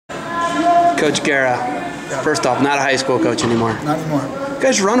Coach Guerra. Yeah. First off, not a high school coach anymore. Not anymore. You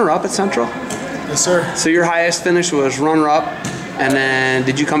guys runner-up at Central? Yes, sir. So your highest finish was runner-up, and then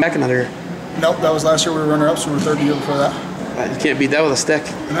did you come back another year? Nope, that was last year. We were runner-ups. We were third the year before that. You can't beat that with a stick.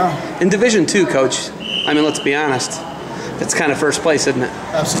 No. In Division II, Coach, I mean, let's be honest. It's kind of first place, isn't it?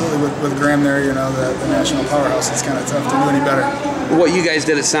 Absolutely. With Graham there, you know, the national powerhouse, it's kind of tough to do any better. What you guys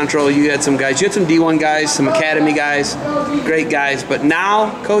did at Central, you had some guys. You had some D1 guys, some academy guys, great guys. But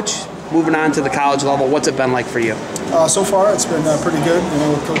now, Coach, moving on to the college level, what's it been like for you? So far, it's been pretty good. You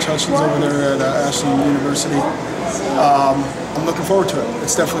know, with Coach Hutchins over there at Ashland University. I'm looking forward to it.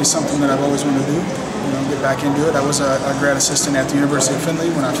 It's definitely something that I've always wanted to do. You know, get back into it. I was a grad assistant at the University of Findlay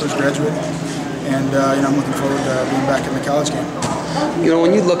when I first graduated, and you know, I'm looking forward to being back in the college game. You know,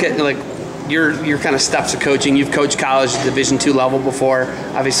 when you look at like your kind of steps of coaching, you've coached college Division II level before.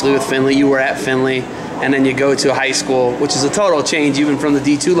 Obviously, with Findlay, you were at Findlay, and then you go to high school, which is a total change, even from the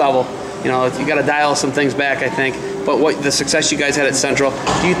D2 level. You know, you got to dial some things back, I think. But what the success you guys had at Central,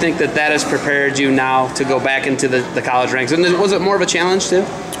 do you think that that has prepared you now to go back into the college ranks? And was it more of a challenge too?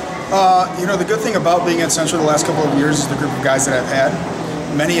 You know, the good thing about being at Central the last couple of years is the group of guys that I've had.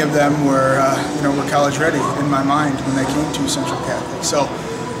 Many of them were, you know, were college ready in my mind when they came to Central Catholic. So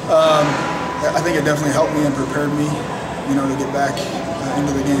I think it definitely helped me and prepared me, you know, to get back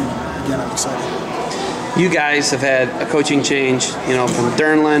into the game. Again, I'm excited. You guys have had a coaching change, you know, from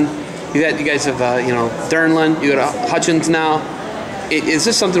Durnland. You guys have, you know, Durnland. You got Hutchins now. Is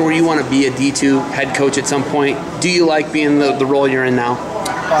this something where you want to be a D2 head coach at some point? Do you like being the role you're in now?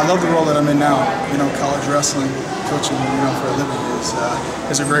 I love the role that I'm in now. You know, college wrestling, coaching, you know, for a living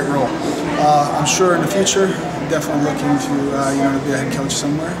is a great role. I'm sure in the future, I'm definitely looking to, you know, to be a head coach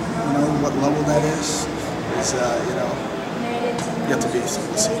somewhere. You know, what level that is, you know, yet to be, so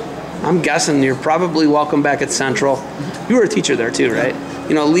we'll see. I'm guessing you're probably welcome back at Central. You were a teacher there too, right?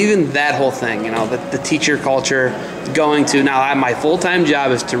 You know, leaving that whole thing, you know, the teacher culture, going to now my full-time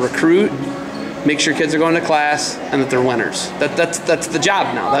job is to recruit, make sure kids are going to class, and that they're winners. That's the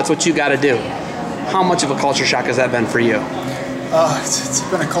job now. That's what you got to do. How much of a culture shock has that been for you? It's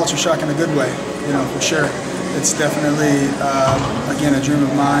been a culture shock in a good way, you know, for sure. It's definitely, again, a dream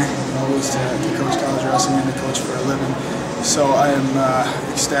of mine, always to coach college wrestling and to coach for a living. So I am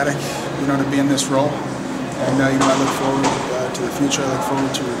ecstatic, you know, to be in this role, and you know, I look forward to the future. I look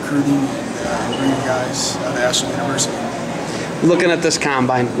forward to recruiting and bringing guys out of Ashland University. Looking at this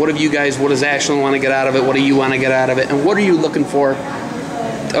combine, what does Ashland want to get out of it? What do you want to get out of it? And what are you looking for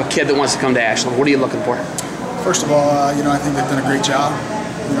a kid that wants to come to Ashland? What are you looking for? First of all, you know, I think they've done a great job,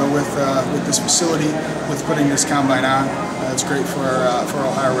 you know, with this facility, with putting this combine on. It's great for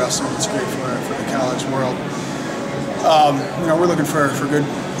Ohio wrestling. It's great for the college world. You know, we're looking for good,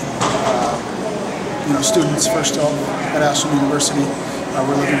 you know, students first off at Ashland University.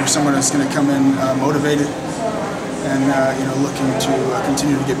 We're looking for someone that's going to come in motivated and you know, looking to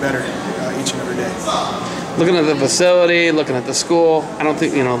continue to get better each and every day. Looking at the facility, looking at the school, I don't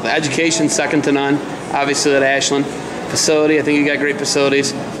think, you know, the education's second to none. Obviously at Ashland facility, I think you got great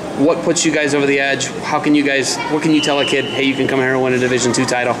facilities. What puts you guys over the edge? What can you tell a kid, hey, you can come here and win a Division II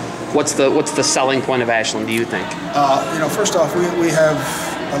title? What's the selling point of Ashland, do you think? You know, first off, we have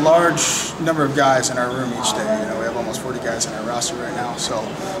a large number of guys in our room each day. You know, we have almost 40 guys in our roster right now. So,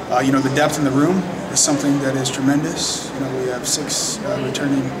 you know, the depth in the room is something that is tremendous. You know, we have 6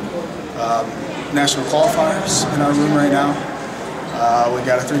 returning national qualifiers in our room right now. We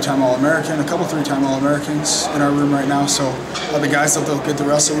got a 3-time All-American, a couple 3-time All-Americans in our room right now. So the guys that they'll get to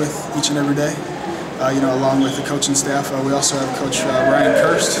wrestle with each and every day, you know, along with the coaching staff. We also have Coach Ryan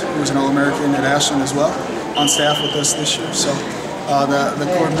Kirst, who was an All-American at Ashland as well, on staff with us this year. So the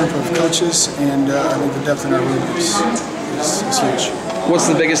core group of coaches and I think the depth in our room is huge. What's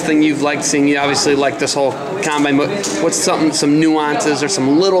the biggest thing you've liked seeing? You obviously like this whole combine, but what's some nuances or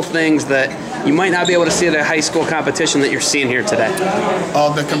some little things that you might not be able to see at a high school competition that you're seeing here today?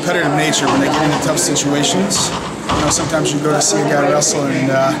 The competitive nature when they get into tough situations. You know, sometimes you go to see a guy wrestle and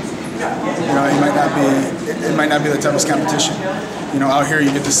you know, it might not be the toughest competition. You know, out here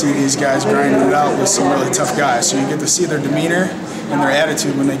you get to see these guys grinding it out with some really tough guys. So you get to see their demeanor and their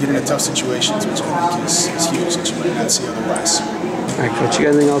attitude when they get into tough situations, which I think is huge that you might not see otherwise. All right, Coach, you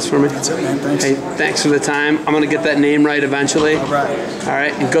got anything else for me? That's it, man. Thanks. Hey, thanks for the time. I'm going to get that name right eventually. All right. All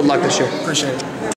right, and good luck this year. Appreciate it.